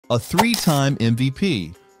a three-time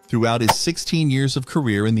MVP throughout his 16 years of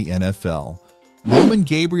career in the NFL. Roman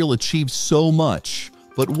Gabriel achieved so much,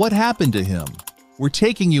 but what happened to him? We're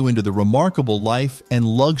taking you into the remarkable life and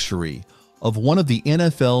luxury of one of the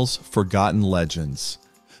NFL's forgotten legends.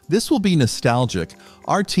 This will be nostalgic.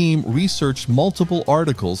 Our team researched multiple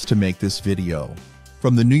articles to make this video.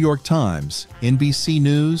 From the New York Times, NBC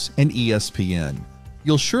News, and ESPN.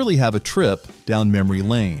 You'll surely have a trip down memory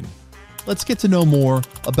lane. Let's get to know more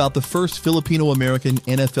about the first Filipino-American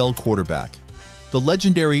NFL quarterback. The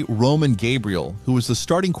legendary Roman Gabriel, who was the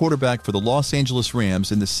starting quarterback for the Los Angeles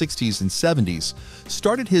Rams in the 60s and 70s,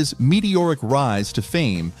 started his meteoric rise to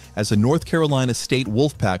fame as a North Carolina State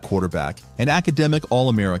Wolfpack quarterback and academic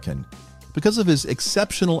All-American. Because of his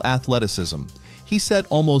exceptional athleticism, he set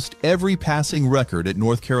almost every passing record at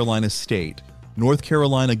North Carolina State. North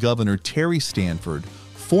Carolina Governor Terry Stanford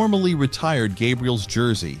formally retired Gabriel's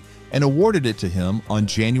jersey and awarded it to him on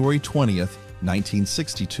January 20th,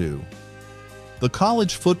 1962. The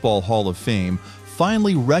College Football Hall of Fame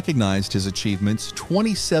finally recognized his achievements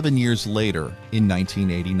 27 years later in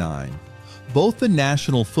 1989. Both the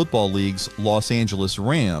National Football League's Los Angeles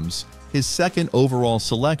Rams, his second overall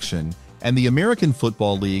selection, and the American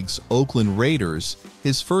Football League's Oakland Raiders,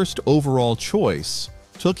 his first overall choice,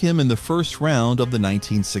 took him in the first round of the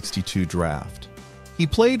 1962 draft. He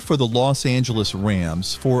played for the Los Angeles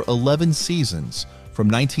Rams for 11 seasons from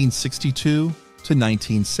 1962 to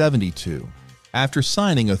 1972. After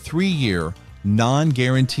signing a 3-year,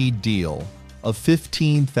 non-guaranteed deal of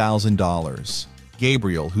 $15,000.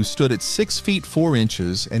 Gabriel, who stood at 6 feet 4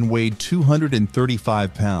 inches and weighed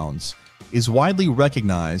 235 pounds, is widely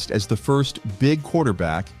recognized as the first big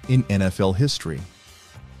quarterback in NFL history.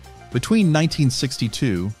 Between 1962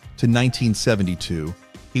 to 1972,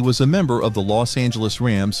 he was a member of the Los Angeles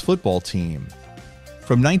Rams football team.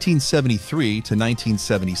 From 1973 to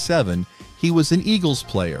 1977, he was an Eagles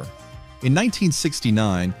player. In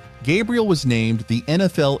 1969, Gabriel was named the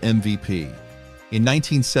NFL MVP. In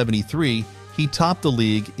 1973, he topped the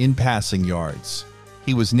league in passing yards.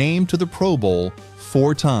 He was named to the Pro Bowl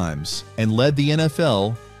 4 times and led the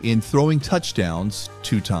NFL in throwing touchdowns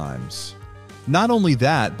 2 times. Not only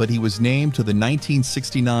that, but he was named to the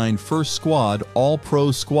 1969 First Squad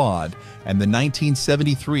All-Pro Squad and the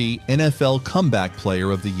 1973 NFL Comeback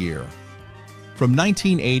Player of the Year. From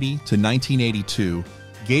 1980 to 1982,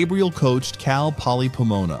 Gabriel coached Cal Poly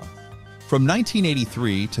Pomona. From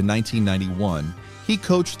 1983 to 1991, he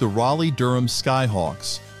coached the Raleigh-Durham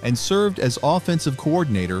Skyhawks and served as offensive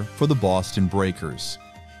coordinator for the Boston Breakers.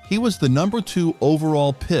 He was the number 2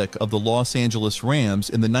 overall pick of the Los Angeles Rams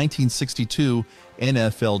in the 1962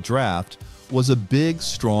 NFL Draft, was a big,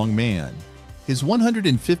 strong man. His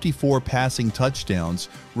 154 passing touchdowns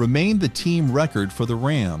remained the team record for the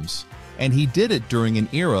Rams, and he did it during an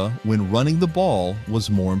era when running the ball was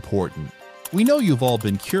more important. We know you've all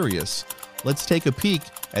been curious. Let's take a peek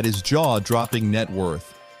at his jaw-dropping net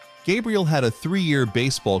worth. Gabriel had a 3-year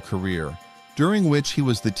baseball career, during which he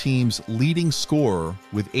was the team's leading scorer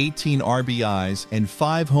with 18 RBIs and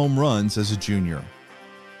 5 home runs as a junior.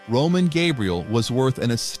 Roman Gabriel was worth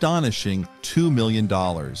an astonishing $2 million.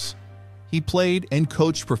 He played and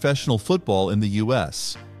coached professional football in the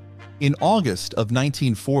U.S. In August of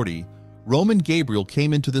 1940, Roman Gabriel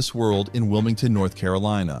came into this world in Wilmington, North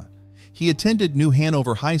Carolina. He attended New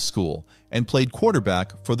Hanover High School and played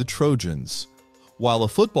quarterback for the Trojans. While a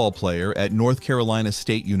football player at North Carolina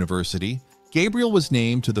State University, Gabriel was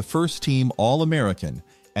named to the first-team All-American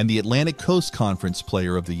and the Atlantic Coast Conference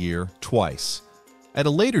Player of the Year twice. At a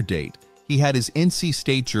later date, he had his NC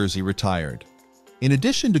State jersey retired. In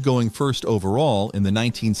addition to going first overall in the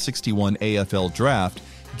 1961 AFL Draft,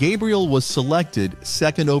 Gabriel was selected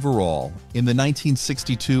second overall in the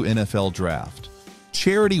 1962 NFL Draft.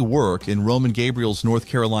 Charity work in Roman Gabriel's North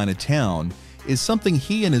Carolina town is something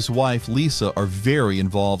he and his wife Lisa are very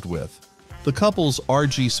involved with. The couple's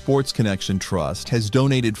RG Sports Connection Trust has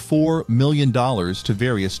donated $4 million to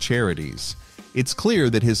various charities. It's clear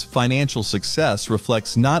that his financial success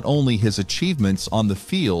reflects not only his achievements on the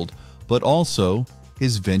field, but also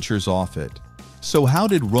his ventures off it. So how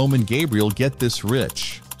did Roman Gabriel get this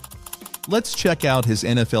rich? Let's check out his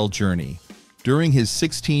NFL journey. During his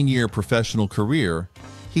 16-year professional career,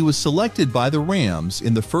 he was selected by the Rams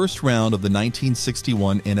in the first round of the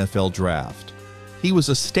 1961 NFL Draft. He was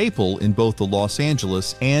a staple in both the Los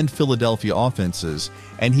Angeles and Philadelphia offenses,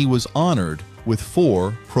 and he was honored with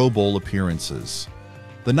 4 Pro Bowl appearances.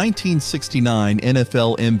 The 1969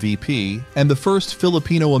 NFL MVP and the first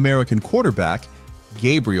Filipino-American quarterback,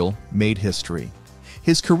 Gabriel made history.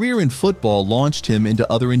 His career in football launched him into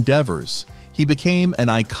other endeavors. He became an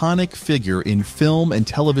iconic figure in film and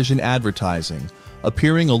television advertising,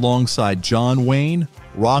 appearing alongside John Wayne,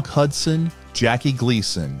 Rock Hudson, Jackie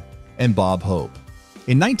Gleason, and Bob Hope.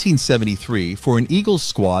 In 1973, for an Eagles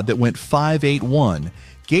squad that went 5-8-1,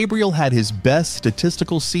 Gabriel had his best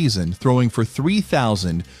statistical season, throwing for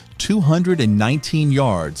 3,219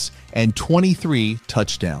 yards and 23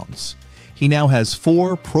 touchdowns. He now has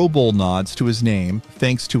 4 Pro Bowl nods to his name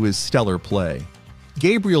thanks to his stellar play.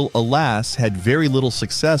 Gabriel, alas, had very little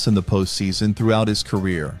success in the postseason throughout his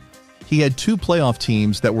career. He had 2 playoff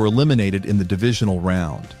teams that were eliminated in the divisional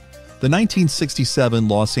round. The 1967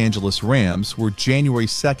 Los Angeles Rams were January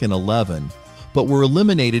 2nd 11, but were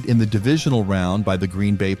eliminated in the divisional round by the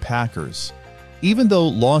Green Bay Packers. Even though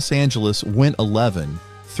Los Angeles went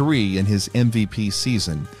 11-3 in his MVP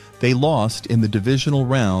season, they lost in the divisional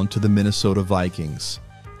round to the Minnesota Vikings.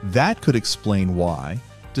 That could explain why,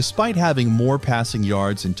 despite having more passing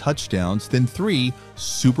yards and touchdowns than 3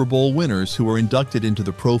 Super Bowl winners who were inducted into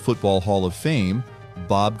the Pro Football Hall of Fame,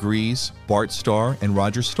 Bob Grease, Bart Starr, and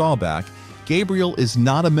Roger Staubach, Gabriel is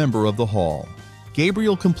not a member of the Hall.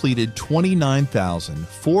 Gabriel completed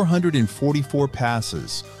 29,444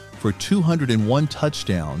 passes for 201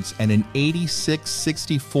 touchdowns and an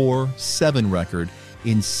 86-64-7 record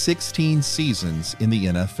in 16 seasons in the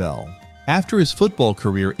NFL. After his football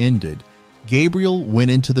career ended, Gabriel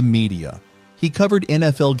went into the media. He covered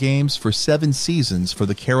NFL games for 7 seasons for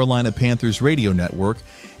the Carolina Panthers radio network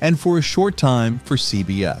and for a short time for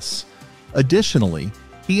CBS. Additionally,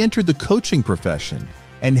 he entered the coaching profession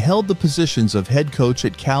and held the positions of head coach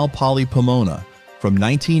at Cal Poly Pomona from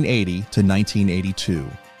 1980 to 1982,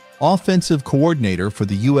 offensive coordinator for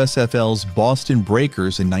the USFL's Boston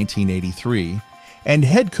Breakers in 1983, and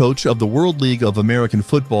head coach of the World League of American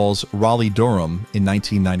Football's Raleigh-Durham in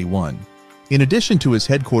 1991. In addition to his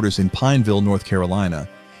headquarters in Pineville, North Carolina,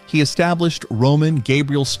 he established Roman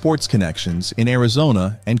Gabriel Sports Connections in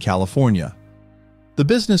Arizona and California. The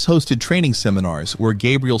business hosted training seminars where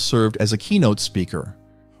Gabriel served as a keynote speaker.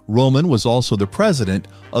 Roman was also the president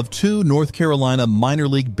of 2 North Carolina minor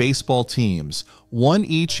league baseball teams, one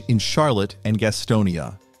each in Charlotte and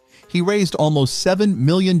Gastonia. He raised almost $7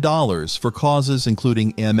 million for causes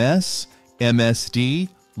including MS, MSD,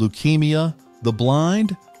 leukemia, the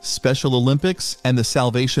blind, Special Olympics, and the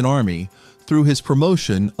Salvation Army through his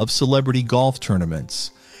promotion of celebrity golf tournaments.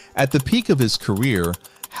 At the peak of his career,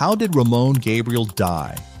 how did Roman Gabriel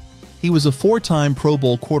die? He was a 4-time Pro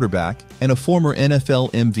Bowl quarterback and a former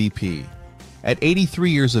NFL MVP. At 83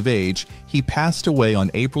 years of age, he passed away on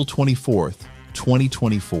April 24,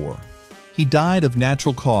 2024. He died of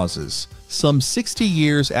natural causes, some 60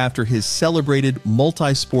 years after his celebrated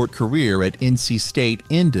multi-sport career at NC State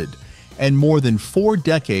ended, and more than 4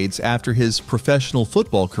 decades after his professional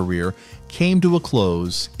football career came to a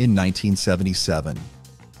close in 1977.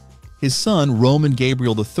 His son, Roman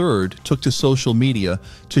Gabriel III, took to social media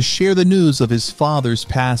to share the news of his father's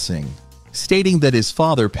passing, stating that his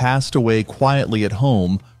father passed away quietly at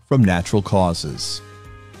home from natural causes.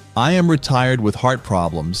 "I am retired with heart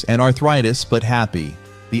problems and arthritis but happy,"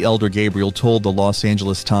 the elder Gabriel told the Los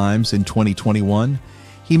Angeles Times in 2021.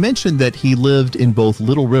 He mentioned that he lived in both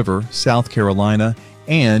Little River, South Carolina,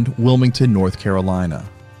 and Wilmington, North Carolina.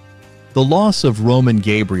 The loss of Roman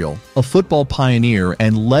Gabriel, a football pioneer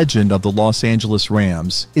and legend of the Los Angeles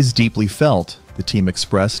Rams, is deeply felt, the team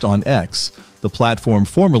expressed on X, the platform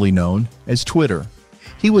formerly known as Twitter.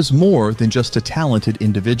 He was more than just a talented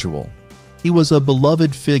individual. He was a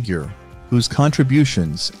beloved figure whose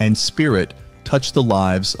contributions and spirit touched the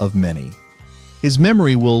lives of many. His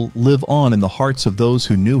memory will live on in the hearts of those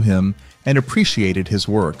who knew him and appreciated his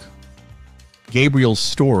work. Gabriel's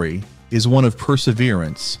story is one of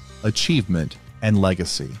perseverance, achievement, and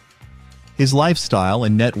legacy. His lifestyle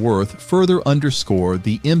and net worth further underscore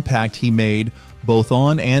the impact he made both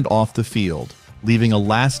on and off the field, leaving a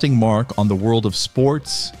lasting mark on the world of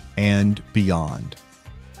sports and beyond.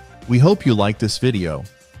 We hope you liked this video.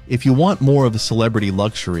 If you want more of the celebrity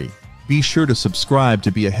luxury, be sure to subscribe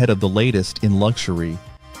to be ahead of the latest in luxury